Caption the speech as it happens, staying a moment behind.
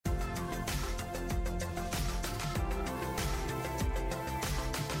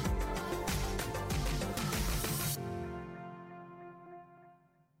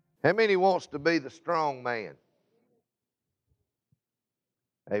How many wants to be the strong man?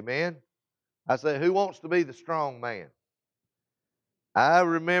 Amen. I say, who wants to be the strong man? I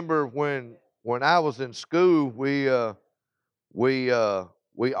remember when I was in school, we arm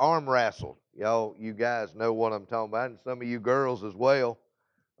wrestled. Y'all, you guys know what I'm talking about, and some of you girls as well.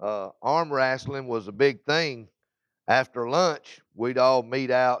 Arm wrestling was a big thing. After lunch, we'd all meet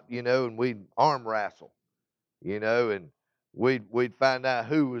out, and we'd arm wrestle, and we'd find out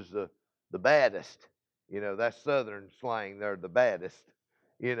who was the baddest. That's Southern slang. They're the baddest,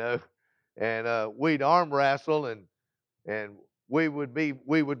 you know, and we'd arm wrestle and we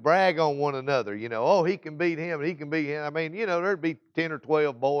would brag on one another. Oh, he can beat him, and he can beat him. I mean, there'd be 10 or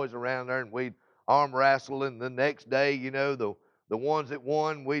 12 boys around there, and we'd arm wrestle. And the next day, the ones that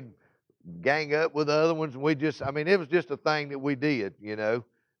won, we'd gang up with the other ones, and it was just a thing that we did,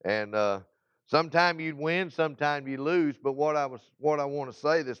 And sometime you'd win, sometime you lose. But what I want to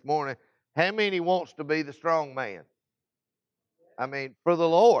say this morning, how many wants to be the strong man? I mean, for the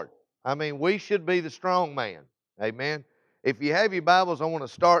Lord. I mean, we should be the strong man. Amen. If you have your Bibles, I want to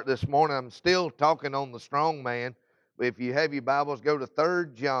start this morning. I'm still talking on the strong man. But if you have your Bibles, go to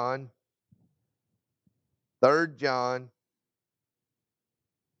 3 John. 3 John,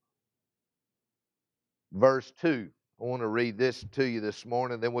 verse 2. I want to read this to you this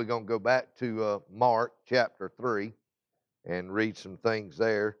morning. Then we're going to go back to Mark chapter 3 and read some things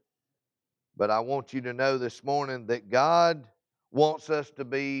there. But I want you to know this morning that God wants us to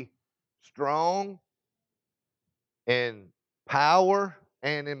be strong in power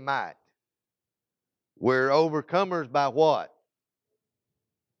and in might. We're overcomers by what?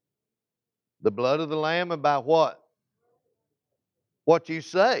 The blood of the Lamb, and by what? What you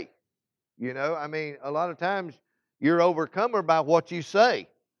say. A lot of times you're overcomer by what you say.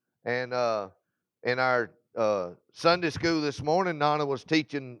 And in our Sunday school this morning, Nana was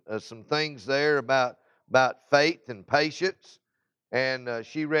teaching some things there about faith and patience. And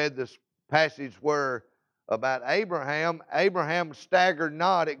she read this passage where about Abraham staggered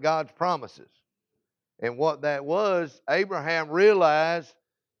not at God's promises. And what that was, Abraham realized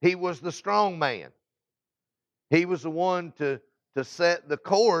he was the strong man. He was the one to set the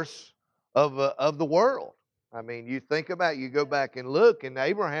course of the world. I mean, you think about it, you go back and look, and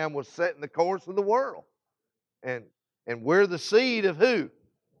Abraham was setting the course of the world. And we're the seed of who?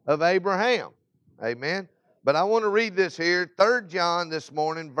 Of Abraham. Amen. But I want to read this here, 3 John this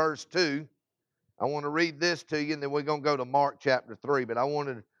morning, verse 2. I want to read this to you, and then we're going to go to Mark chapter 3. But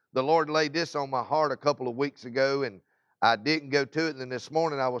the Lord laid this on my heart a couple of weeks ago, and I didn't go to it. And then this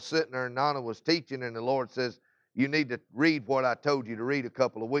morning I was sitting there, and Nana was teaching, and the Lord says, you need to read what I told you to read a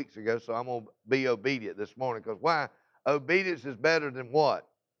couple of weeks ago. So I'm going to be obedient this morning. Because why? Obedience is better than what?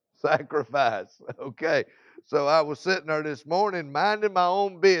 Sacrifice. Okay. So I was sitting there this morning minding my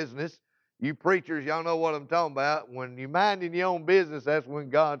own business. You preachers, y'all know what I'm talking about. When you're minding your own business, that's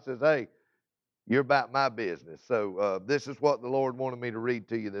when God says, hey, you're about my business. So this is what the Lord wanted me to read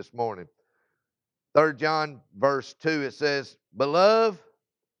to you this morning. 3 John verse 2, it says, Beloved,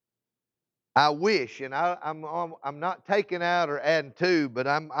 I wish, and I'm not taking out or adding to, but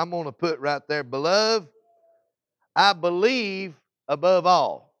I'm going to put right there, Beloved, I believe above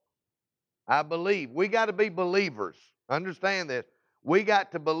all. I believe. We got to be believers. Understand this. We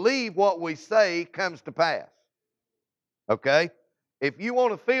got to believe what we say comes to pass. Okay? If you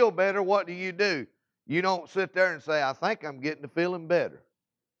want to feel better, what do? You don't sit there and say, I think I'm getting to feeling better.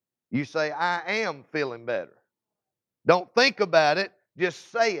 You say, I am feeling better. Don't think about it.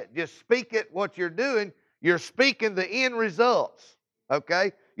 Just say it. Just speak it. What you're doing, you're speaking the end results.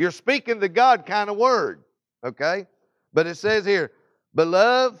 Okay? You're speaking the God kind of word. Okay? But it says here,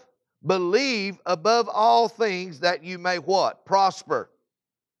 Beloved, believe above all things that you may what? Prosper.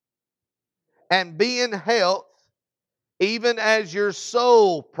 And be in health, even as your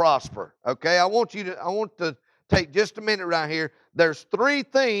soul prosper. Okay? I want to take just a minute right here. There's 3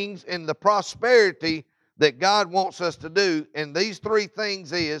 things in the prosperity that God wants us to do, and these 3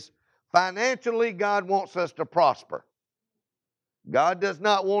 things is, financially, God wants us to prosper. God does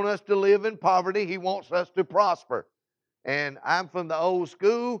not want us to live in poverty. He wants us to prosper. And I'm from the old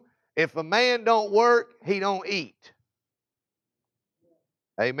school. If a man don't work, he don't eat.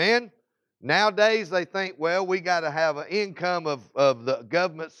 Amen? Nowadays, they think, well, we got to have an income of the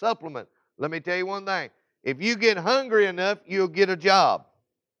government supplement. Let me tell you one thing. If you get hungry enough, you'll get a job.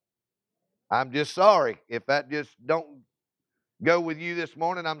 I'm just sorry. If that just don't go with you this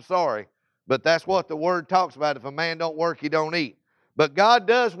morning, I'm sorry. But that's what the Word talks about. If a man don't work, he don't eat. But God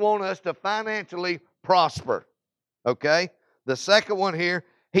does want us to financially prosper. Okay? The second one here,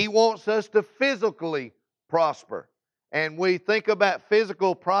 He wants us to physically prosper. and we think about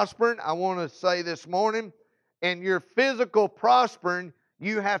physical prospering, I want to say this morning, in your physical prospering,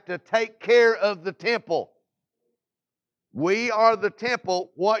 you have to take care of the temple. We are the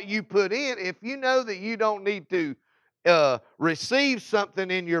temple. What you put in, if you know that you don't need to receive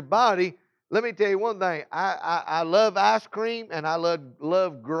something in your body, let me tell you one thing. I love ice cream and I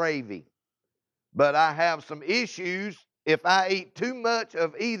love gravy. But I have some issues. If I eat too much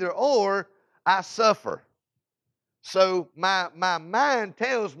of either or, I suffer. So my mind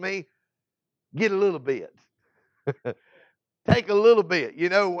tells me, get a little bit. Take a little bit. You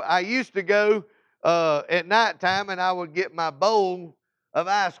know, I used to go at nighttime and I would get my bowl of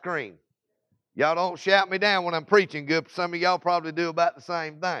ice cream. Y'all don't shout me down when I'm preaching good. Some of y'all probably do about the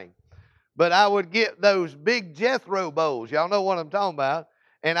same thing. But I would get those big Jethro bowls. Y'all know what I'm talking about.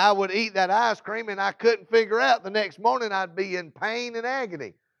 And I would eat that ice cream and I couldn't figure out. The next morning I'd be in pain and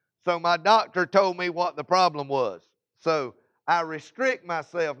agony. So my doctor told me what the problem was. So I restrict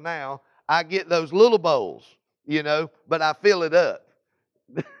myself now. I get those little bowls, you know, but I fill it up.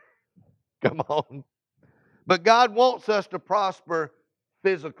 Come on. But God wants us to prosper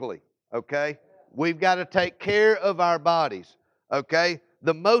physically, okay? We've got to take care of our bodies, okay?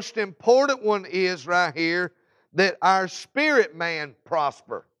 The most important one is right here that our spirit man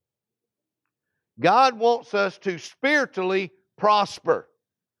prosper. God wants us to spiritually prosper.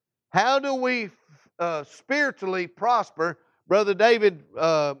 How do we spiritually prosper? Brother David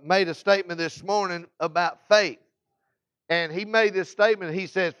made a statement this morning about faith. And he made this statement. He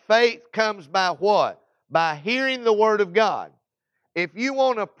says, faith comes by what? By hearing the Word of God. If you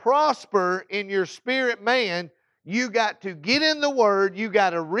want to prosper in your spirit man, you got to get in the Word, you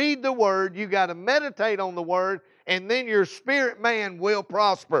got to read the Word, you got to meditate on the Word, and then your spirit man will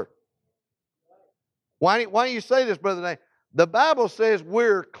prosper. Why do you say this, Brother Nate? The Bible says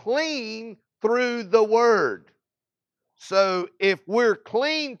we're clean through the Word. So if we're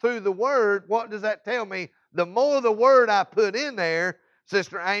clean through the Word, what does that tell me? The more the Word I put in there,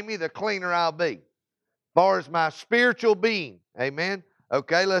 Sister Amy, the cleaner I'll be. As far as my spiritual being. Amen?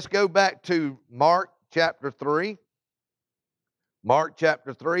 Okay, let's go back to Mark chapter 3. Mark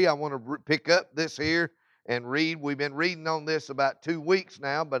chapter 3, I want to pick up this here and read. We've been reading on this about 2 weeks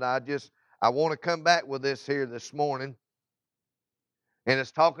now, but I want to come back with this here this morning. And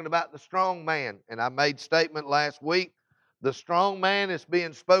it's talking about the strong man. And I made statement last week. The strong man is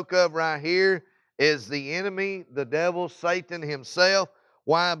being spoke of right here is the enemy, the devil, Satan himself.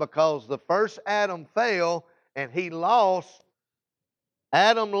 Why? Because the first Adam fell and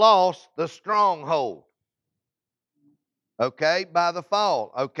Adam lost the stronghold. Okay, by the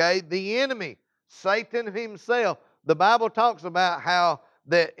fall. Okay, the enemy, Satan himself. The Bible talks about how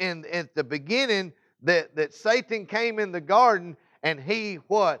that at the beginning that Satan came in the garden and he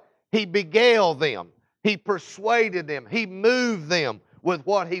what? He beguiled them. He persuaded them. He moved them with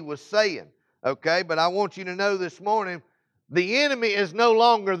what he was saying. Okay, but I want you to know this morning, the enemy is no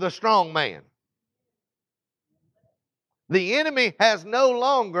longer the strong man. The enemy has no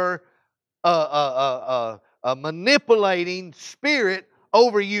longer a manipulating spirit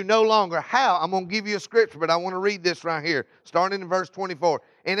over you no longer. How? I'm going to give you a scripture, but I want to read this right here, starting in verse 24.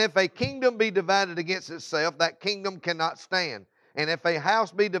 And if a kingdom be divided against itself, that kingdom cannot stand. And if a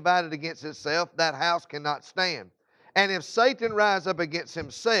house be divided against itself, that house cannot stand. And if Satan rise up against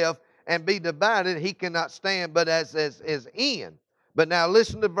himself and be divided, he cannot stand, but as in. But now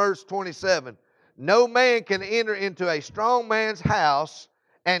listen to verse 27. No man can enter into a strong man's house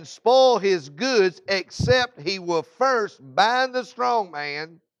and spoil his goods except he will first bind the strong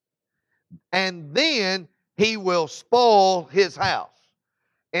man, and then he will spoil his house.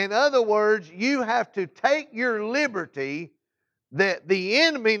 In other words, you have to take your liberty that the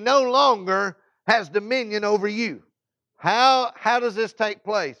enemy no longer has dominion over you. How does this take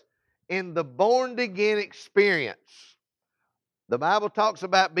place? In the born-again experience. The Bible talks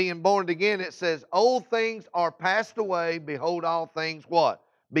about being born again. It says, old things are passed away. Behold, all things what?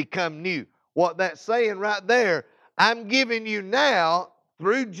 Become new. What that's saying right there, I'm giving you now,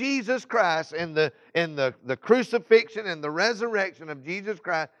 through Jesus Christ and the crucifixion and the resurrection of Jesus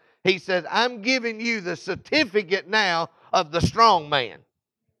Christ, he says, I'm giving you the certificate now of the strong man.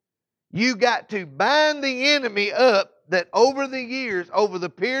 You got to bind the enemy up that over the years, over the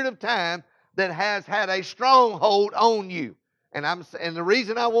period of time, that has had a stronghold on you. And the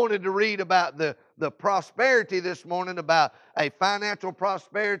reason I wanted to read about the prosperity this morning, about a financial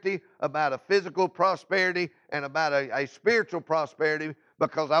prosperity, about a physical prosperity, and about a spiritual prosperity,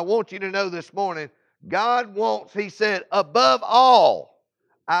 because I want you to know this morning, God wants, he said, above all,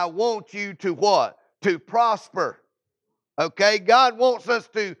 I want you to what? To prosper. Okay? God wants us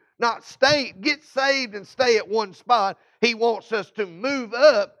to not get saved and stay at one spot. He wants us to move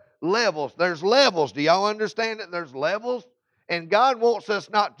up levels. There's levels. Do y'all understand it? There's levels. And God wants us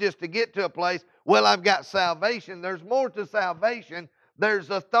not just to get to a place, well, I've got salvation. There's more to salvation. There's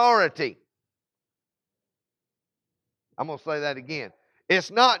authority. I'm going to say that again.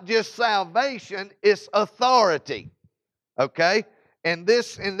 It's not just salvation, it's authority. Okay? And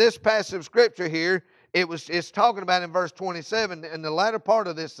in this passage of Scripture here, it's talking about in verse 27, in the latter part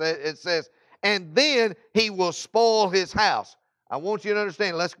of this, it says, and then he will spoil his house. I want you to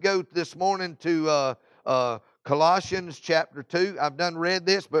understand. Let's go this morning to Colossians chapter 2. I've done read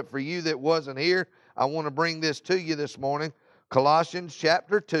this, but for you that wasn't here, I want to bring this to you this morning. Colossians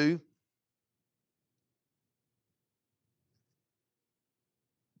chapter 2.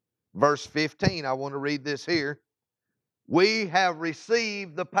 Verse 15, I want to read this here. We have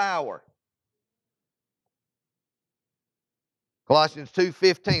received the power. Colossians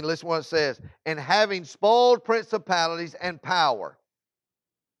 2:15, listen what it says. And having spoiled principalities and power,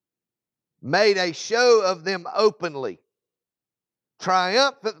 made a show of them openly,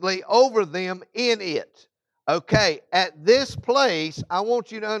 triumphantly over them in it. Okay, at this place, I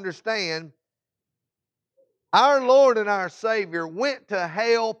want you to understand, our Lord and our Savior went to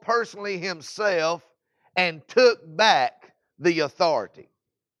hell personally himself and took back the authority.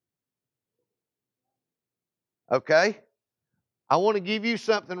 Okay? I want to give you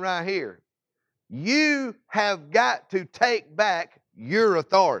something right here. You have got to take back your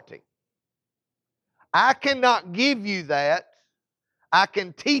authority. I cannot give you that. I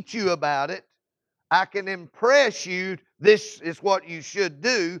can teach you about it. I can impress you, this is what you should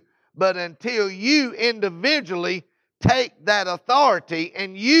do. But until you individually take that authority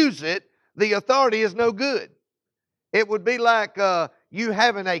and use it, the authority is no good. It would be like you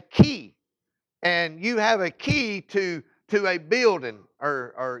having a key, and you have a key to a building,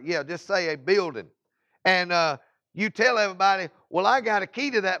 or just say a building. And you tell everybody, well, I got a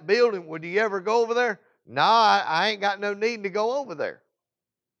key to that building. Would you ever go over there? No, I ain't got no need to go over there.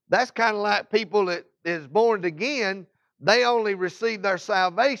 That's kind of like people that is born again. They only receive their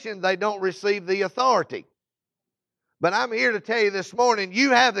salvation. They don't receive the authority. But I'm here to tell you this morning, you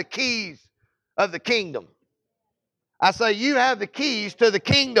have the keys of the kingdom. I say you have the keys to the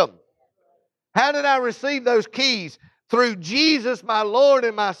kingdom. How did I receive those keys? Through Jesus, my Lord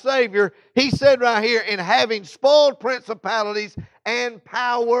and my Savior. He said right here, in having spoiled principalities and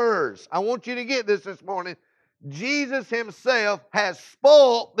powers. I want you to get this morning. Jesus himself has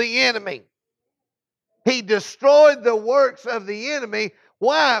spoiled the enemy. He destroyed the works of the enemy.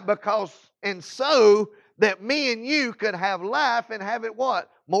 Why? Because, and so that me and you could have life and have it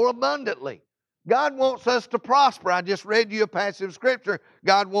what? More abundantly. God wants us to prosper. I just read you a passage of Scripture.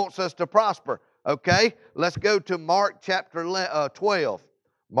 God wants us to prosper. Okay? Let's go to Mark chapter 12.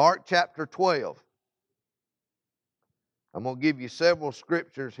 Mark chapter 12. I'm going to give you several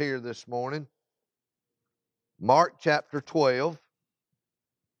scriptures here this morning. Mark chapter 12.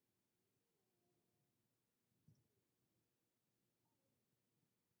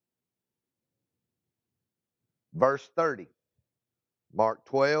 Verse 30. Mark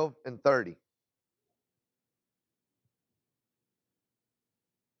 12 and 30.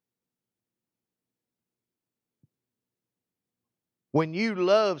 When you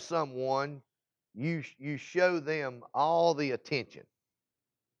love someone, you show them all the attention.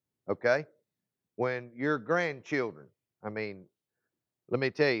 Okay? When your grandchildren, I mean, let me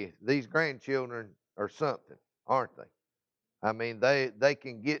tell you, these grandchildren are something, aren't they? I mean, they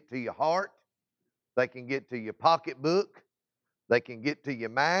can get to your heart. They can get to your pocketbook. They can get to your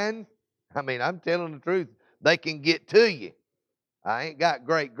mind. I mean, I'm telling the truth. They can get to you. I ain't got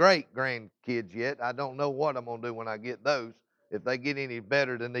great grandkids yet. I don't know what I'm going to do when I get those, if they get any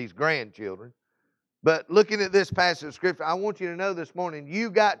better than these grandchildren. But looking at this passage of Scripture, I want you to know this morning, you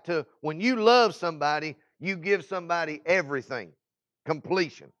got to, when you love somebody, you give somebody everything,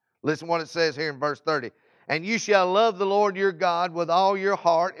 completion. Listen what it says here in verse 30. And you shall love the Lord your God with all your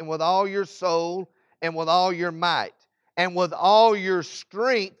heart and with all your soul and with all your might and with all your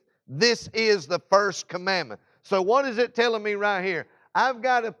strength. This is the first commandment. So what is it telling me right here? I've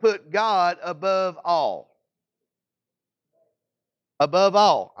got to put God above all. Above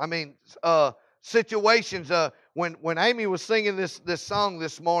all. I mean, situations, when Amy was singing this song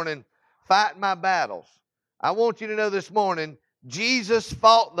this morning, Fight My Battles, I want you to know this morning, Jesus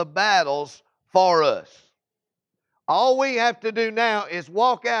fought the battles for us. All we have to do now is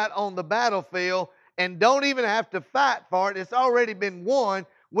walk out on the battlefield and don't even have to fight for it. It's already been won.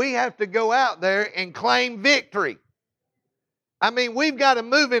 We have to go out there and claim victory. I mean, we've got to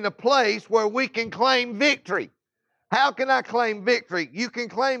move in a place where we can claim victory. How can I claim victory? You can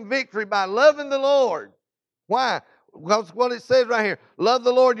claim victory by loving the Lord. Why? Because what it says right here, love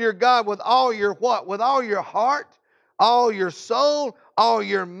the Lord your God with all your what? With all your heart, all your soul, all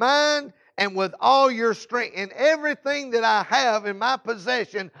your mind, and with all your strength. And everything that I have in my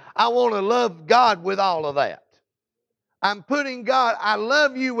possession, I want to love God with all of that. I'm putting God, I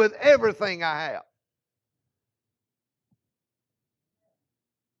love you with everything I have.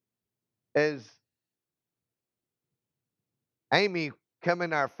 As Amy come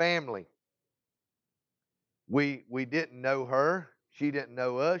in our family, we didn't know her. She didn't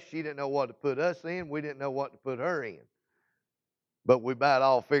know us. She didn't know what to put us in. We didn't know what to put her in. But we about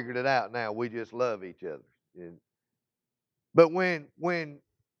all figured it out now. We just love each other. But when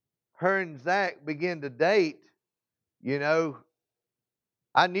her and Zach began to date, you know,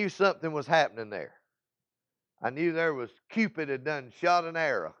 I knew something was happening there. I knew there was Cupid had done shot an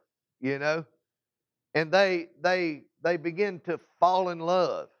arrow, you know, and they begin to fall in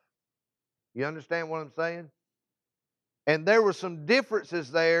love. You understand what I'm saying? And there were some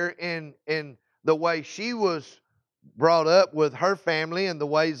differences there in the way she was brought up with her family and the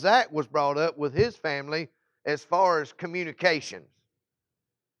way Zach was brought up with his family as far as communications.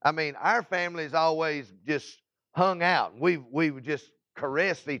 I mean, our families always just hung out. We would just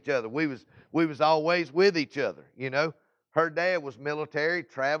caressed each other. We was always with each other, you know. Her dad was military,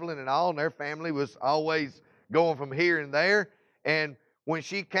 traveling and all, and their family was always going from here and there. And when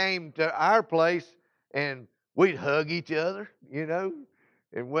she came to our place, and we'd hug each other, you know.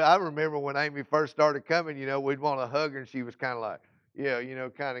 And I remember when Amy first started coming, you know, we'd want to hug her, and she was kind of like, yeah, you know,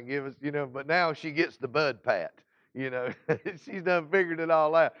 kind of give us, you know. But now she gets the bud pat, you know. She's done figured it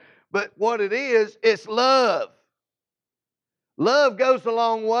all out. But what it is, it's love. Love goes a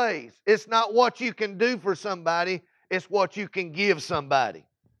long ways. It's not what you can do for somebody, it's what you can give somebody.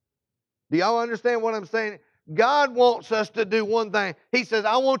 Do y'all understand what I'm saying? God wants us to do one thing. He says,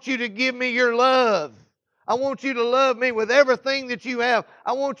 I want you to give me your love. I want you to love me with everything that you have.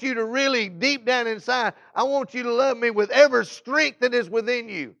 I want you to really, deep down inside, I want you to love me with every strength that is within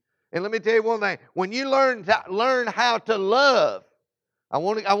you. And let me tell you one thing. When you learn how to love, I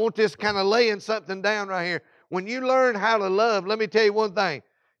want this kind of laying something down right here. When you learn how to love, let me tell you one thing.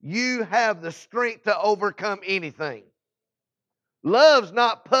 You have the strength to overcome anything. Love's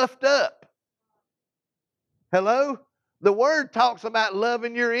not puffed up. Hello? The Word talks about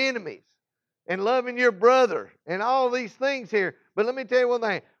loving your enemies and loving your brother and all these things here. But let me tell you one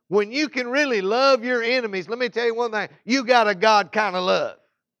thing. When you can really love your enemies, let me tell you one thing. You got a God kind of love.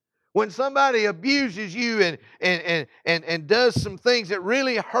 When somebody abuses you and does some things that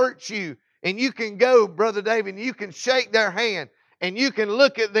really hurts you, and you can go, Brother David, and you can shake their hand, and you can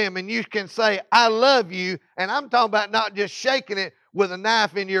look at them, and you can say, I love you. And I'm talking about not just shaking it with a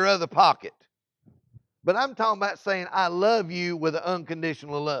knife in your other pocket, but I'm talking about saying, I love you with an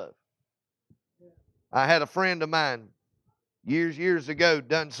unconditional love. I had a friend of mine years ago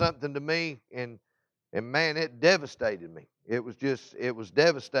done something to me, and man, it devastated me. It was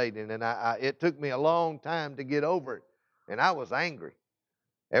devastating, and it took me a long time to get over it, and I was angry.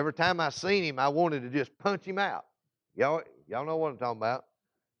 Every time I seen him, I wanted to just punch him out. Y'all know what I'm talking about.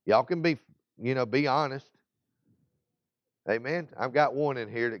 Y'all can be honest. Amen. I've got one in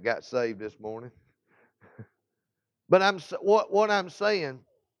here that got saved this morning. But what I'm saying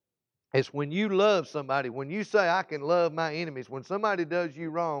is, when you love somebody, when you say, I can love my enemies, when somebody does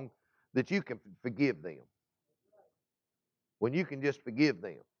you wrong, that you can forgive them. When you can just forgive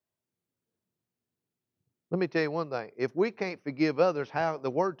them. Let me tell you one thing. If we can't forgive others, how the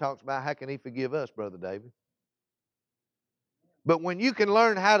Word talks about, how can He forgive us, Brother David? But when you can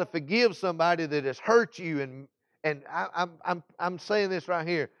learn how to forgive somebody that has hurt you, and I'm saying this right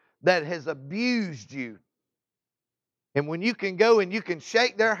here, that has abused you, and when you can go and you can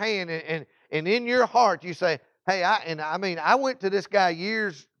shake their hand, and in your heart you say, hey, I went to this guy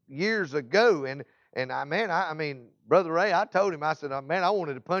years ago, and I mean, Brother Ray, I told him, I said, man, I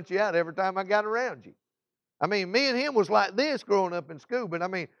wanted to punch you out every time I got around you. I mean, me and him was like this growing up in school. But I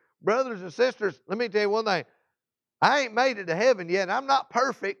mean, brothers and sisters, let me tell you one thing. I ain't made it to heaven yet. I'm not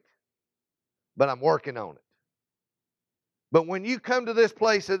perfect, but I'm working on it. But when you come to this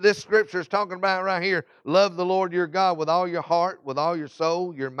place that this scripture is talking about right here, love the Lord your God with all your heart, with all your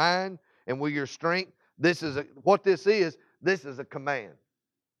soul, your mind, and with your strength. What this is. This is a command.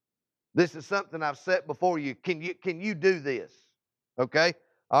 This is something I've set before you. Can you do this? Okay?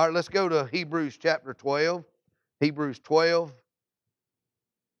 All right, let's go to Hebrews chapter 12. Hebrews 12.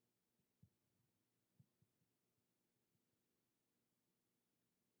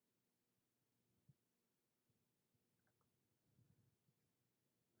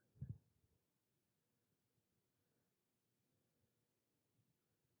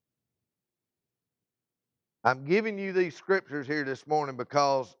 I'm giving you these scriptures here this morning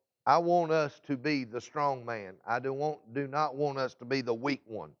because I want us to be the strong man. I do not want us to be the weak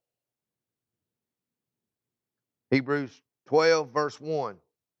one. Hebrews 12, verse 1.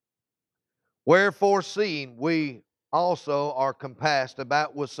 Wherefore, seeing we also are compassed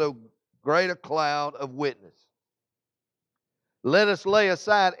about with so great a cloud of witness, let us lay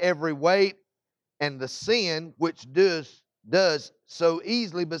aside every weight and the sin which does so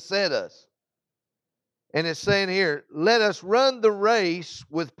easily beset us. And it's saying here, let us run the race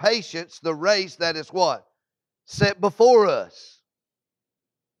with patience, the race that is what? Set before us.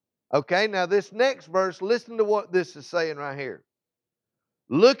 Okay, now this next verse, listen to what this is saying right here.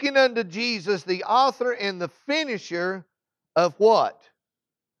 Looking unto Jesus, the author and the finisher of what?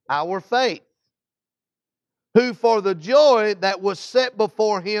 Our faith. Who for the joy that was set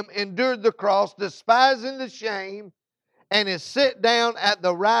before him endured the cross, despising the shame, and is set down at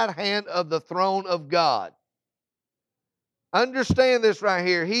the right hand of the throne of God. Understand this right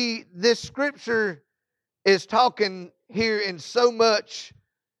here. This scripture is talking here in so much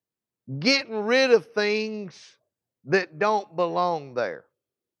getting rid of things that don't belong there.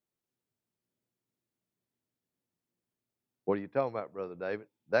 What are you talking about, Brother David?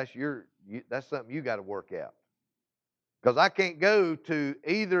 That's something you got to work out. Because I can't go to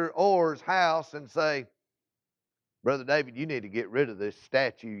either or's house and say, Brother David, you need to get rid of this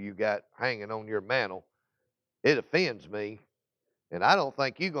statue you got hanging on your mantle. It offends me, and I don't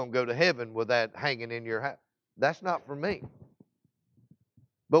think you're going to go to heaven with that hanging in your house. That's not for me.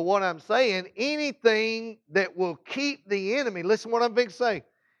 But what I'm saying, anything that will keep the enemy, listen what I'm going to say,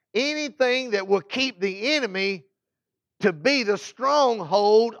 anything that will keep the enemy to be the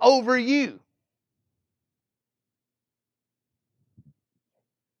stronghold over you.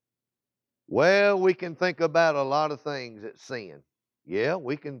 Well, we can think about a lot of things that sin. Yeah,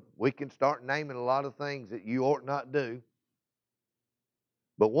 we can start naming a lot of things that you ought not do.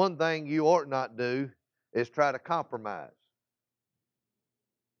 But one thing you ought not do is try to compromise.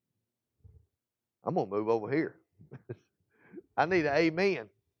 I'm going to move over here. I need an amen.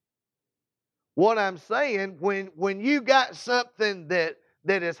 What I'm saying, when you got something that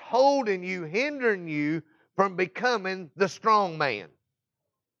is holding you, hindering you from becoming the strong man.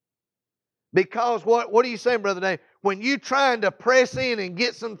 Because what are you saying, Brother Dave? When you trying to press in and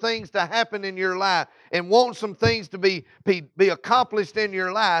get some things to happen in your life and want some things to be accomplished in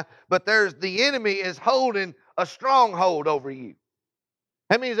your life, but the enemy is holding a stronghold over you.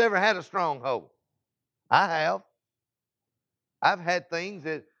 How many has ever had a stronghold? I have. I've had things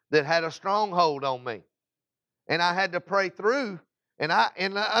that had a stronghold on me. And I had to pray through, and I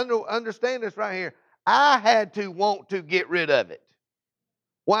understand this right here. I had to want to get rid of it.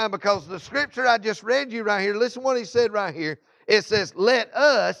 Why? Because the scripture I just read you right here, listen what he said right here. It says, let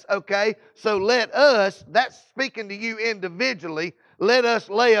us, okay, so let us, that's speaking to you individually, let us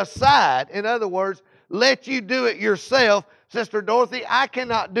lay aside. In other words, let you do it yourself. Sister Dorothy, I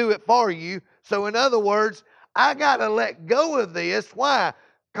cannot do it for you. So in other words, I got to let go of this. Why?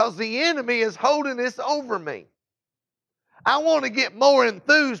 Because the enemy is holding this over me. I want to get more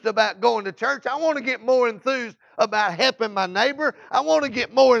enthused about going to church. I want to get more enthused about helping my neighbor. I want to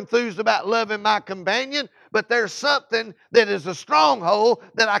get more enthused about loving my companion. But there's something that is a stronghold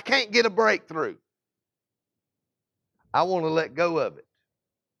that I can't get a breakthrough. I want to let go of it.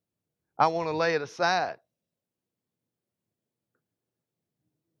 I want to lay it aside.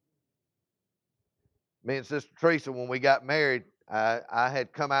 Me and Sister Teresa, when we got married, I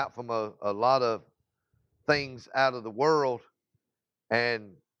had come out from a lot of things out of the world.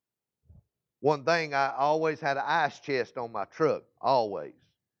 And one thing, I always had an ice chest on my truck, always.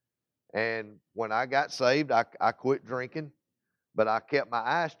 And when I got saved, I quit drinking, but I kept my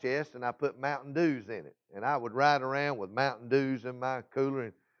ice chest and I put Mountain Dews in it. And I would ride around with Mountain Dews in my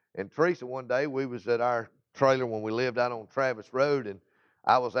cooler. And Teresa, one day, we was at our trailer when we lived out on Travis Road, and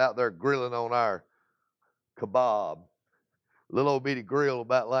I was out there grilling on our kebab. Little old bitty grill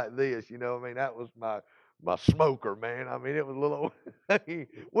about like this, you know. I mean, that was my smoker, man. I mean, it was a little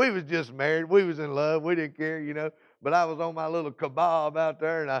we was just married. We was in love. We didn't care, you know. But I was on my little kebab out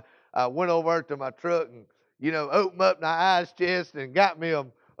there, and I went over to my truck and, you know, opened up my ice chest and got me I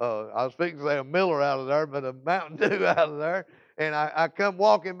was fixing to say a Miller out of there, but a Mountain Dew out of there. And I come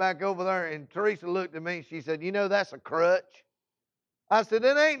walking back over there, and Teresa looked at me and she said, you know, that's a crutch. I said,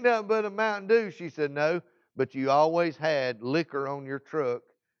 it ain't nothing but a Mountain Dew. She said, no, but you always had liquor on your truck,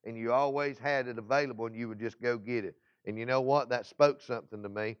 and you always had it available, and you would just go get it. And you know what? That spoke something to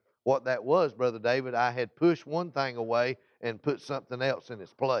me. What that was, Brother David, I had pushed one thing away and put something else in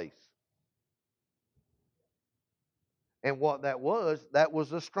its place. And what that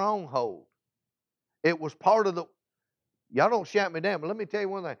was a stronghold. It was part of the, y'all don't shout me down, but let me tell you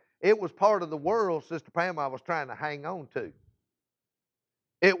one thing. It was part of the world, Sister Pam, I was trying to hang on to.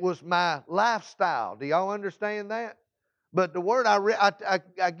 It was my lifestyle. Do y'all understand that? But the word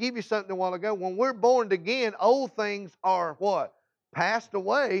I give you something a while ago. When we're born again, old things are what? Passed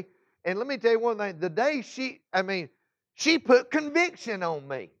away. And let me tell you one thing. The day she put conviction on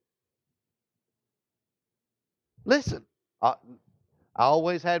me. Listen, I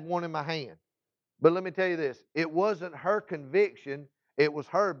always had one in my hand. But let me tell you this. It wasn't her conviction. It was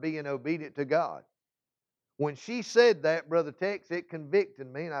her being obedient to God. When she said that, Brother Tex, it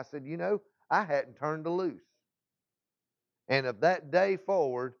convicted me. And I said, I hadn't turned loose. And of that day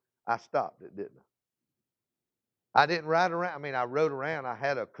forward, I stopped it, didn't I? I didn't ride around. I mean, I rode around. I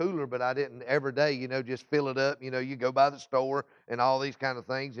had a cooler, but I didn't every day, just fill it up. You go by the store and all these kind of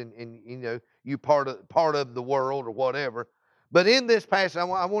things, and you part of the world or whatever. But in this passage, I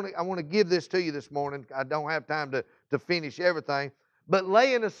want to give this to you this morning. I don't have time to finish everything. But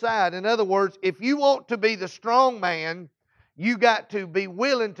laying aside, in other words, if you want to be the strong man, you got to be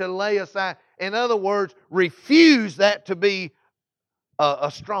willing to lay aside. In other words, refuse that to be a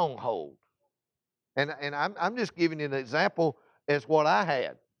stronghold. And I'm just giving you an example as what I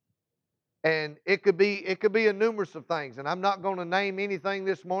had. And it could be a numerous of things. And I'm not going to name anything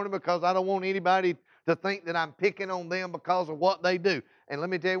this morning because I don't want anybody to think that I'm picking on them because of what they do. And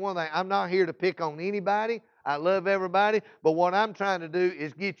let me tell you one thing, I'm not here to pick on anybody. I love everybody. But what I'm trying to do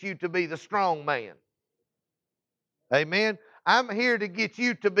is get you to be the strong man. Amen? I'm here to get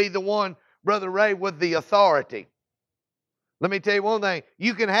you to be the one, Brother Ray, with the authority. Let me tell you one thing.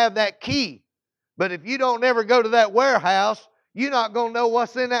 You can have that key, but if you don't ever go to that warehouse, you're not going to know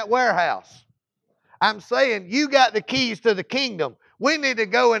what's in that warehouse. I'm saying you got the keys to the kingdom. We need to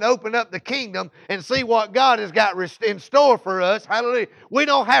go and open up the kingdom and see what God has got in store for us. Hallelujah. We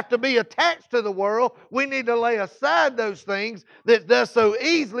don't have to be attached to the world. We need to lay aside those things that does so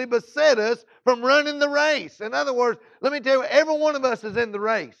easily beset us from running the race. In other words, let me tell you, every one of us is in the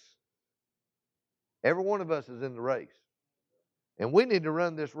race. Every one of us is in the race. And we need to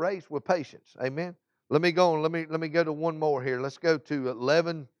run this race with patience. Amen. Let me go on. Let me go to one more here. Let's go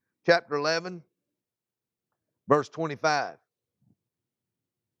to chapter 11, verse 25.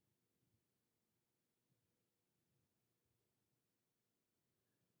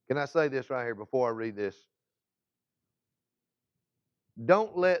 Can I say this right here before I read this?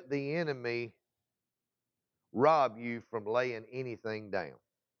 Don't let the enemy rob you from laying anything down.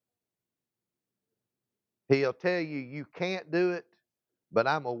 He'll tell you you can't do it, but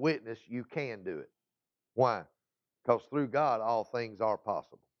I'm a witness you can do it. Why? Because through God all things are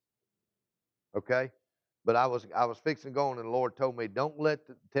possible. Okay? But I was fixing going, and the Lord told me, don't let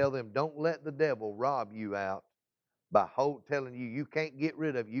the devil rob you out by telling you can't get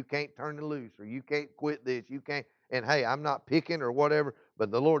rid of it, you can't turn it loose, or you can't quit this, you can't. And hey, I'm not picking or whatever,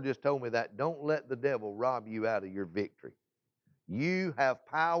 but the Lord just told me that. Don't let the devil rob you out of your victory. You have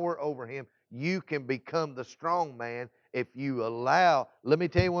power over him. You can become the strong man if you allow, let me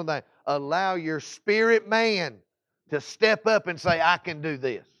tell you one thing, allow your spirit man to step up and say, I can do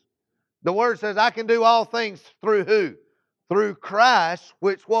this. The word says, I can do all things through who? Through Christ,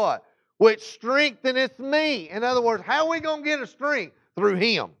 which what? Which strengtheneth me. In other words, how are we going to get a strength? Through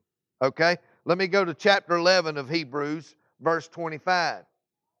him. Okay? Let me go to chapter 11 of Hebrews, verse 25.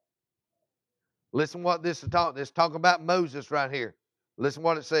 Listen what this is talking. This is talking about Moses right here. Listen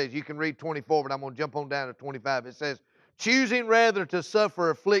what it says. You can read 24, but I'm going to jump on down to 25. It says, choosing rather to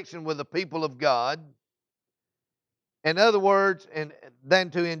suffer affliction with the people of God, in other words, than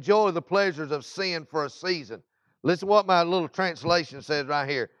to enjoy the pleasures of sin for a season. Listen what my little translation says right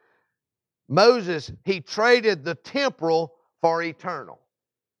here. Moses, he traded the temporal for eternal.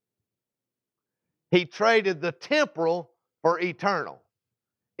 He traded the temporal for eternal.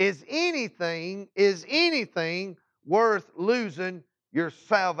 Is anything worth losing your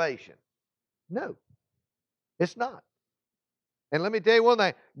salvation? No, it's not. And let me tell you one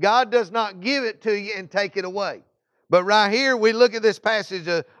thing. God does not give it to you and take it away. But right here, we look at this passage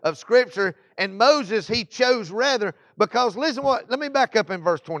of Scripture, and Moses, he chose rather, because listen what, let me back up in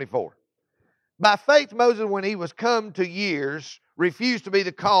verse 24. By faith, Moses, when he was come to years, refused to be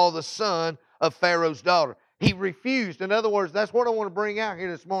called the son of Pharaoh's daughter. He refused. In other words, that's what I want to bring out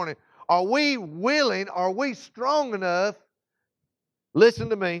here this morning. Are we willing, are we strong enough, listen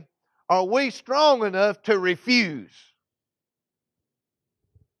to me, are we strong enough to refuse?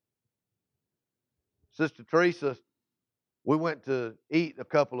 Sister Teresa, we went to eat a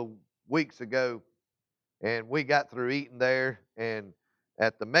couple of weeks ago, and we got through eating there, and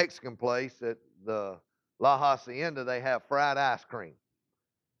at the Mexican place at the La Hacienda, they have fried ice cream.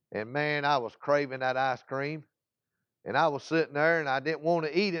 And man, I was craving that ice cream. And I was sitting there and I didn't want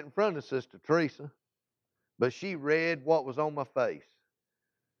to eat it in front of Sister Teresa. But she read what was on my face.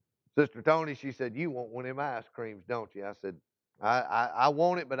 Sister Tony, she said, "You want one of them ice creams, don't you?" I said, I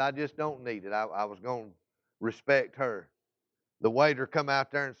want it, but I just don't need it. I was going to respect her. The waiter come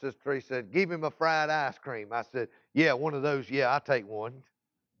out there and Sister Teresa said, "Give him a fried ice cream." I said, "Yeah, one of those. Yeah, I'll take one."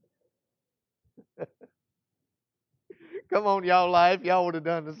 Come on, y'all laugh. Y'all would have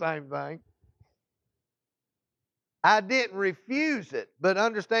done the same thing. I didn't refuse it, but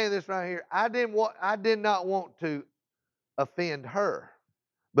understand this right here. I did not want to offend her.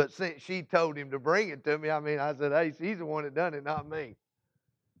 But since she told him to bring it to me, I mean, I said, "Hey, she's the one that done it, not me."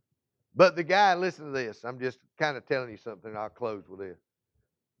 But the guy, listen to this. I'm just kind of telling you something. I'll close with this.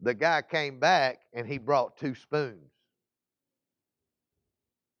 The guy came back and he brought 2 spoons.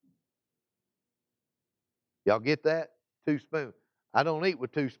 Y'all get that? 2 spoons. I don't eat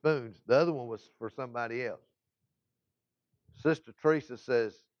with 2 spoons. The other one was for somebody else. Sister Teresa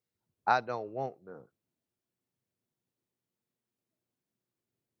says, "I don't want none."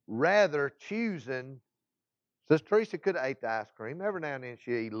 Rather choosing, Sister Teresa could have ate the ice cream. Every now and then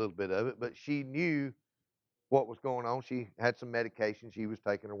she'd eat a little bit of it, but she knew what was going on. She had some medication she was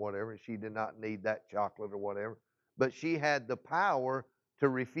taking or whatever, and she did not need that chocolate or whatever. But she had the power to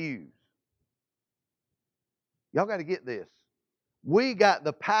refuse. Y'all got to get this. We got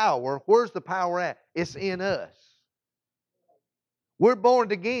the power. Where's the power at? It's in us. We're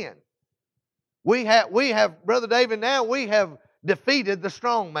born again. We have, Brother David, now we have defeated the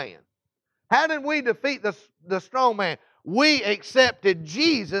strong man. How did we defeat the strong man? We accepted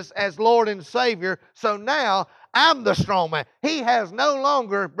Jesus as Lord and Savior, so now I'm the strong man. He has no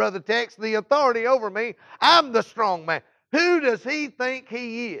longer, Brother Tex, the authority over me. I'm the strong man. Who does he think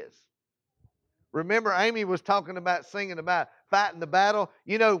he is? Remember, Amy was talking about singing about fighting the battle.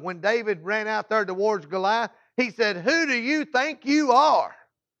 You know, when David ran out there towards Goliath, he said, "Who do you think you are?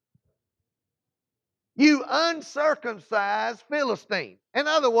 You uncircumcised Philistine." In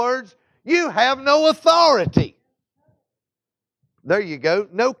other words, you have no authority. There you go.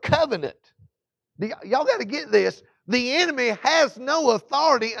 No covenant. Y'all got to get this. The enemy has no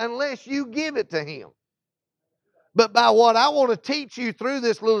authority unless you give it to him. But by what I want to teach you through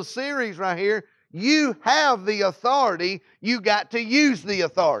this little series right here, you have the authority. You got to use the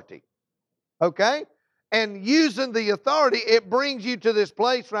authority. Okay? And using the authority, it brings you to this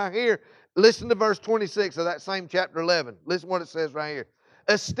place right here. Listen to verse 26 of that same chapter 11. Listen what it says right here.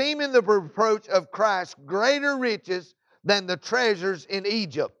 "Esteeming the reproach of Christ greater riches than the treasures in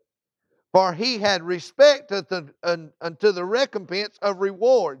Egypt, for he had respect unto the recompense of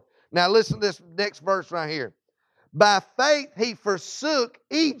reward." Now listen to this next verse right here. "By faith he forsook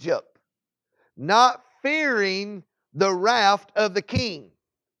Egypt, not fearing the wrath of the king."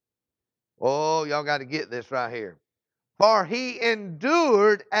 Oh, y'all got to get this right here. "For he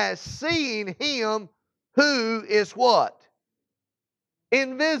endured as seeing him who is" what?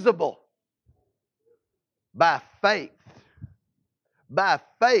 "Invisible." By faith. By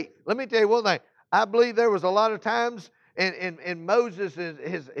faith. Let me tell you one thing. I believe there was a lot of times in Moses'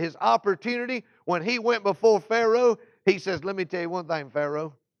 his opportunity when he went before Pharaoh. He says, "Let me tell you one thing,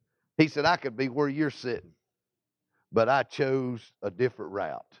 Pharaoh." He said, "I could be where you're sitting, but I chose a different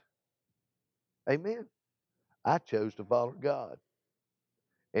route." Amen. I chose to follow God.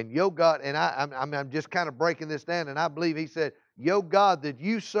 And your God, and I'm just kind of breaking this down, and I believe he said, "Your God that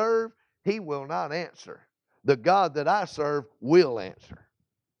you serve, he will not answer. The God that I serve will answer."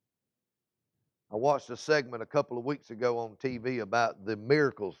 I watched a segment a couple of weeks ago on TV about the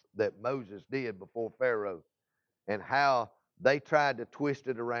miracles that Moses did before Pharaoh and how they tried to twist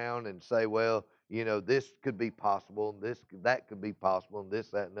it around and say, well, you know, this could be possible, that could be possible, and this,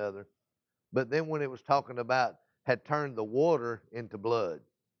 that, and other. But then when it was talking about had turned the water into blood,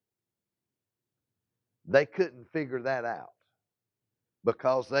 they couldn't figure that out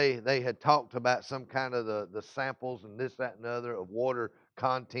because they had talked about some kind of the samples and this, that, and other of water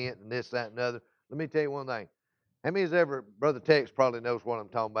content and this, that, and other. Let me tell you one thing. How many has ever, Brother Tex probably knows what I'm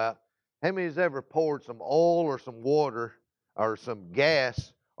talking about. How many has ever poured some oil or some water or some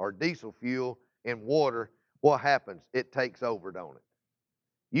gas or diesel fuel in water? What happens? It takes over, don't it?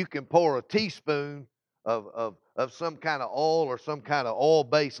 You can pour a teaspoon of some kind of oil or some kind of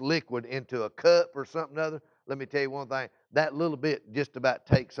oil-based liquid into a cup or something other. Let me tell you one thing. That little bit just about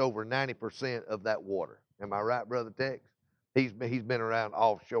takes over 90% of that water. Am I right, Brother Tex? He's been around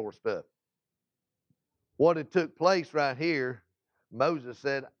offshore stuff. What had took place right here, Moses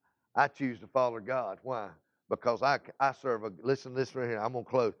said, "I choose to follow God." Why? Because I serve a, listen to this right here, I'm going to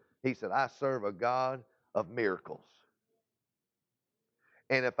close. He said, "I serve a God of miracles."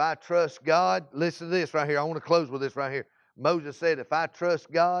 And if I trust God, listen to this right here. I want to close with this right here. Moses said, if I trust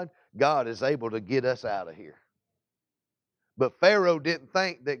God, God is able to get us out of here. But Pharaoh didn't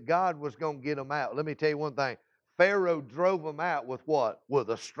think that God was going to get them out. Let me tell you one thing. Pharaoh drove them out with what? With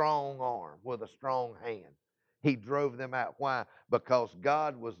a strong arm, with a strong hand. He drove them out. Why? Because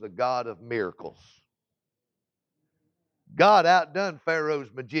God was the God of miracles. God outdone Pharaoh's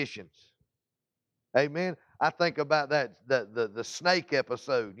magicians. Amen. I think about that, the snake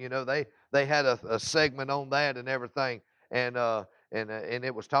episode. You know, they had a segment on that and everything. And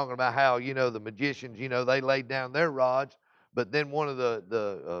it was talking about how, you know, the magicians, you know, they laid down their rods, but then one of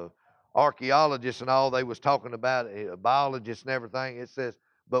the archaeologists and all, they was talking about biologists and everything. It says,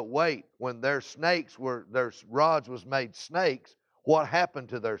 but wait, when their rods was made snakes, what happened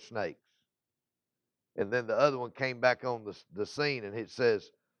to their snakes? And then the other one came back on the scene, and it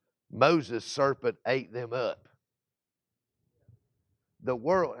says, Moses' serpent ate them up. The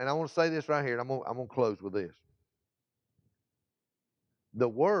world, and I want to say this right here, and I'm going to close with this. The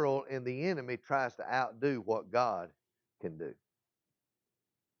world and the enemy tries to outdo what God can do.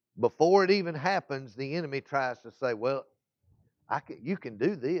 Before it even happens, the enemy tries to say, well, you can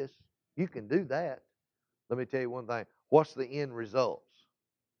do this. You can do that. Let me tell you one thing. What's the end results?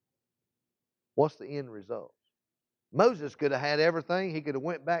 What's the end results? Moses could have had everything. He could have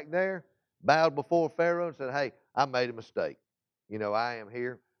went back there, bowed before Pharaoh and said, hey, I made a mistake. You know, I am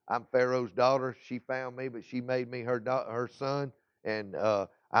here. I'm Pharaoh's daughter. She found me, but she made me her son. And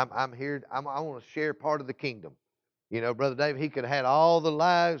I'm here. I want to share part of the kingdom. You know, Brother David, he could have had all the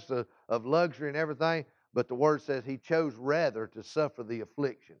lives of luxury and everything, but the word says he chose rather to suffer the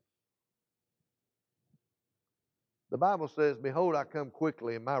affliction. The Bible says, behold, I come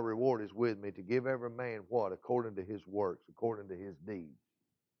quickly, and my reward is with me to give every man what? According to his works, according to his deeds.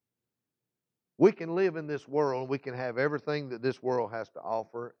 We can live in this world, and we can have everything that this world has to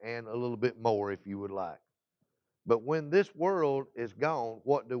offer and a little bit more if you would like. But when this world is gone,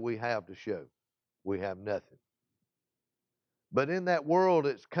 what do we have to show? We have nothing. But in that world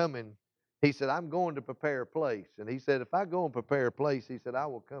that's coming, he said, I'm going to prepare a place. And he said, if I go and prepare a place, he said, I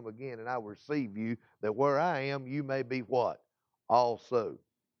will come again and I will receive you, that where I am, you may be what? Also.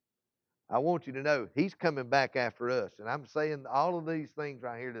 I want you to know he's coming back after us. And I'm saying all of these things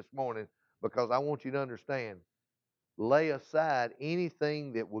right here this morning because I want you to understand, lay aside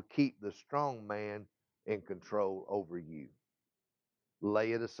anything that will keep the strong man in control over you.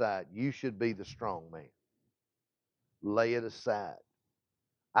 Lay it aside. You should be the strong man. Lay it aside.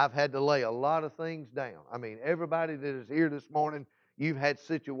 I've had to lay a lot of things down. I mean, everybody that is here this morning, you've had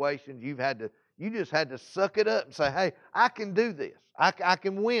situations, you just had to suck it up and say, hey, I can do this. I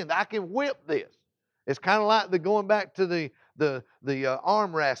can win. I can whip this. It's kind of like going back to the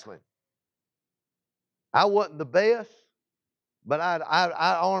arm wrestling. I wasn't the best, but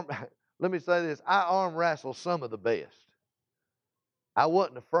let me say this, I arm wrestled some of the best. I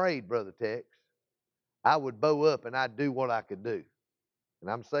wasn't afraid, Brother Tex. I would bow up and I'd do what I could do. And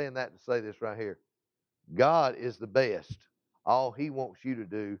I'm saying that to say this right here. God is the best. All he wants you to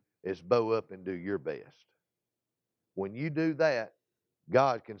do is bow up and do your best. When you do that,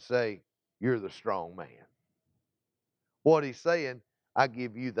 God can say, you're the strong man. What he's saying, I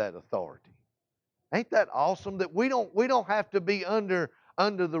give you that authority. Ain't that awesome that we don't have to be under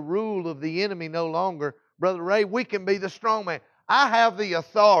the rule of the enemy no longer. Brother Ray, we can be the strong man. I have the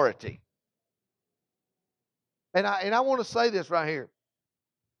authority. And I want to say this right here.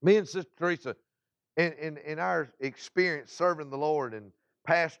 Me and Sister Teresa, in our experience serving the Lord and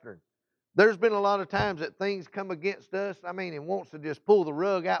pastoring, there's been a lot of times that things come against us, and wants to just pull the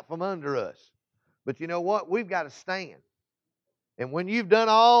rug out from under us. But you know what? We've got to stand. And when you've done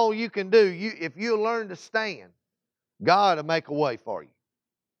all you can do, if you learn to stand, God will make a way for you.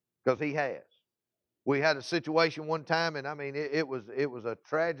 Because he has. We had a situation one time, and it was a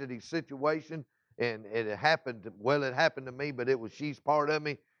tragedy situation, and it happened to me, but she's part of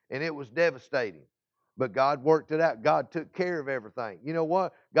me, and it was devastating. But God worked it out. God took care of everything. You know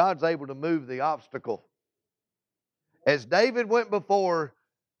what? God's able to move the obstacle. As David went before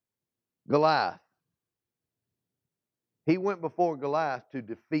Goliath, he went before Goliath to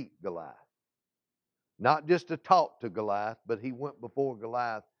defeat Goliath. Not just to talk to Goliath, but he went before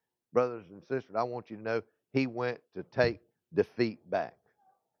Goliath. Brothers and sisters, I want you to know he went to take defeat back.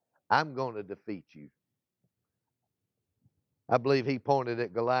 I'm going to defeat you. I believe he pointed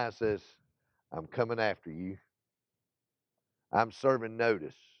at Goliath and says, I'm coming after you. I'm serving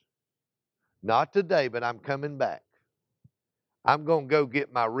notice. Not today, but I'm coming back. I'm going to go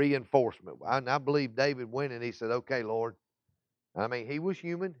get my reinforcement. I believe David went and he said, okay, Lord. He was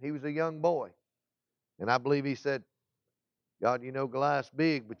human. He was a young boy. And I believe he said, God, you know Goliath's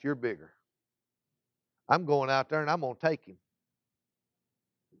big, but you're bigger. I'm going out there and I'm going to take him.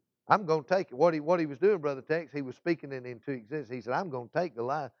 I'm going to take it. What he was doing, Brother Tex, he was speaking it into existence. He said, I'm going to take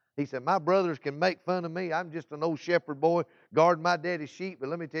Goliath. He said, my brothers can make fun of me. I'm just an old shepherd boy guarding my daddy's sheep. But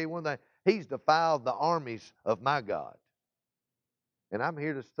let me tell you one thing. He's defiled the armies of my God. And I'm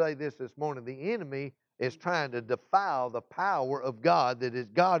here to say this morning. The enemy is trying to defile the power of God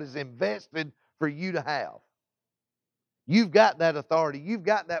that God has invested for you to have. You've got that authority. You've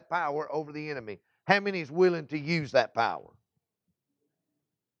got that power over the enemy. How many is willing to use that power?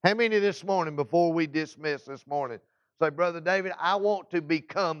 How many this morning, before we dismiss this morning, say, Brother David, I want to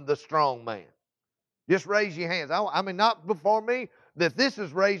become the strong man? Just raise your hands. I mean, not before me, that this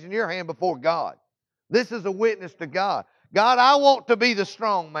is raising your hand before God. This is a witness to God. God, I want to be the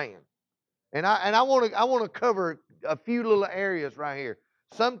strong man. And I want to cover a few little areas right here.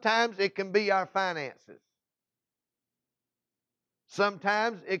 Sometimes it can be our finances.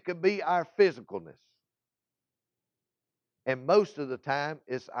 Sometimes it could be our physicalness. And most of the time,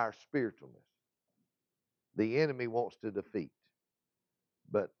 it's our spiritualness. The enemy wants to defeat.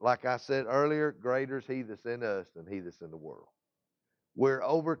 But like I said earlier, greater is he that's in us than he that's in the world. We're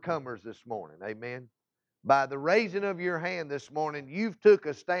overcomers this morning. Amen. By the raising of your hand this morning, you've took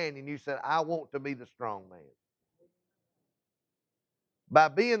a stand and you said, I want to be the strong man. By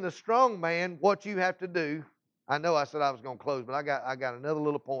being the strong man, what you have to do, I know I said I was going to close, but I got another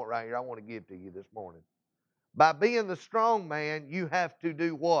little point right here I want to give to you this morning. By being the strong man, you have to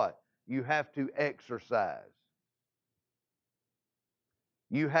do what? You have to exercise.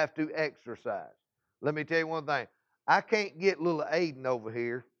 You have to exercise. Let me tell you one thing. I can't get little Aiden over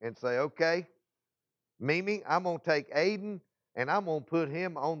here and say, okay, Mimi, I'm going to take Aiden and I'm going to put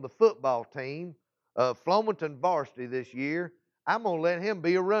him on the football team of Flomaton Varsity this year. I'm going to let him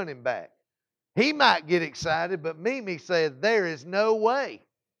be a running back. He might get excited, but Mimi said there is no way.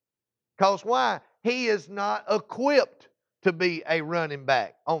 Because why? He is not equipped to be a running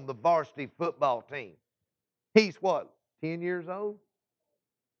back on the varsity football team. He's what, 10 years old?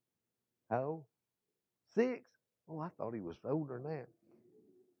 How old? 6? Oh, I thought he was older than that.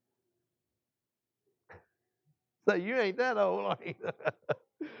 So you ain't that old, are you?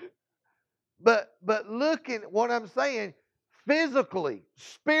 But look at what I'm saying. Physically,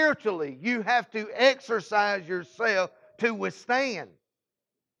 spiritually, you have to exercise yourself to withstand.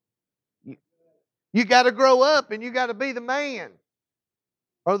 You got to grow up and you got to be the man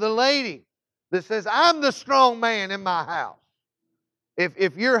or the lady that says, I'm the strong man in my house.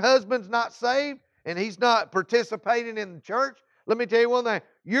 If your husband's not saved and he's not participating in the church, let me tell you one thing.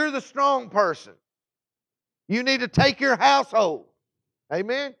 You're the strong person. You need to take your household.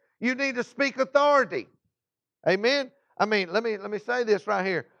 Amen? You need to speak authority. Amen? I mean, let me say this right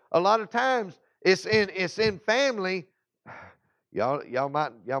here. A lot of times it's in family. Y'all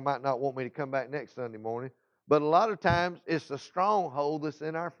might not want me to come back next Sunday morning, but a lot of times it's the stronghold that's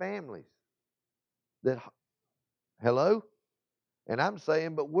in our families. Hello? And I'm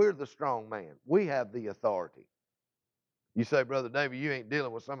saying, but we're the strong man. We have the authority. You say, Brother David, you ain't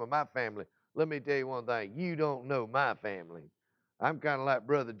dealing with some of my family. Let me tell you one thing. You don't know my family. I'm kind of like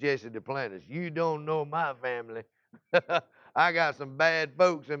Brother Jesse Duplantis. You don't know my family. I got some bad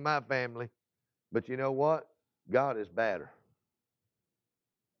folks in my family. But you know what? God is better.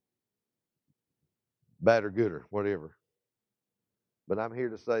 Better, gooder, whatever. But I'm here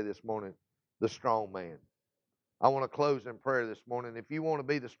to say this morning, the strong man. I want to close in prayer this morning. If you want to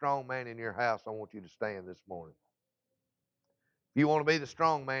be the strong man in your house, I want you to stand this morning. If you want to be the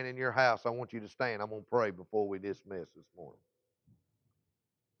strong man in your house, I want you to stand. I'm going to pray before we dismiss this morning.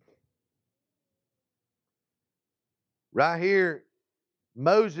 Right here,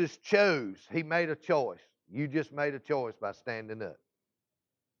 Moses chose. He made a choice. You just made a choice by standing up.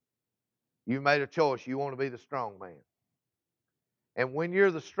 You made a choice. You want to be the strong man. And when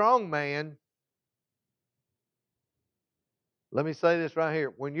you're the strong man, let me say this right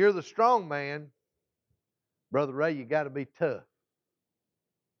here. When you're the strong man, Brother Ray, you got to be tough.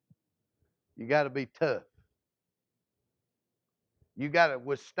 You got to be tough. You got to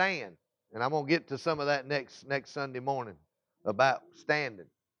withstand. And I'm going to get to some of that next Sunday morning about standing.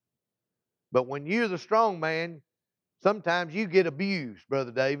 But when you're the strong man, sometimes you get abused,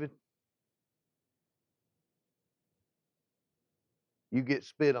 Brother David. You get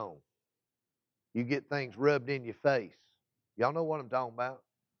spit on. You get things rubbed in your face. Y'all know what I'm talking about.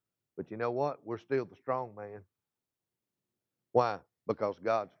 But you know what? We're still the strong man. Why? Because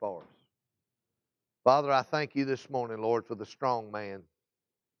God's for us. Father, I thank you this morning, Lord, for the strong man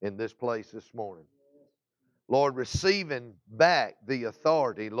in this place this morning. Lord, receiving back the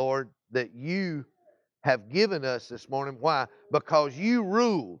authority, Lord, that you have given us this morning. Why? Because you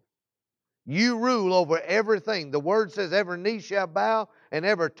rule. You rule over everything. The word says every knee shall bow and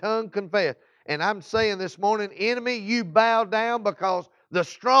every tongue confess. And I'm saying this morning, enemy, you bow down because the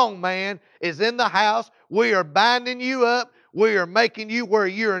strong man is in the house. We are binding you up. We are making you where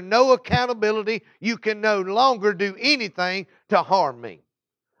you're no accountability. You can no longer do anything to harm me.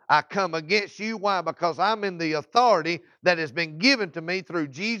 I come against you. Why? Because I'm in the authority that has been given to me through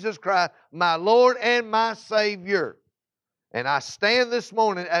Jesus Christ, my Lord and my Savior. And I stand this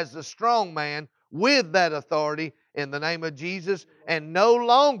morning as the strong man with that authority in the name of Jesus. And no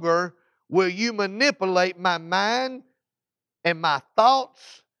longer will you manipulate my mind and my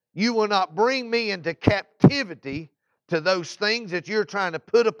thoughts. You will not bring me into captivity to those things that you're trying to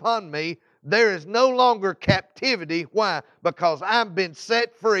put upon me. There is no longer captivity. Why? Because I've been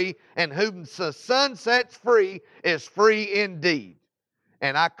set free, and whom the Son sets free is free indeed.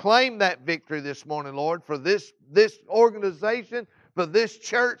 And I claim that victory this morning, Lord, for this organization, for this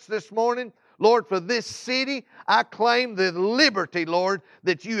church this morning, Lord, for this city. I claim the liberty, Lord,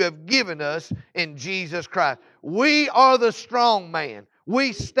 that you have given us in Jesus Christ. We are the strong man.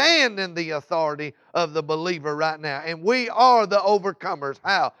 We stand in the authority of the believer right now. And we are the overcomers.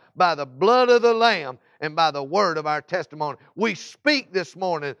 How? By the blood of the Lamb and by the word of our testimony. We speak this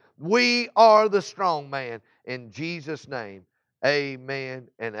morning. We are the strong man. In Jesus' name, amen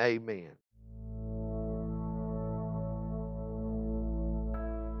and amen.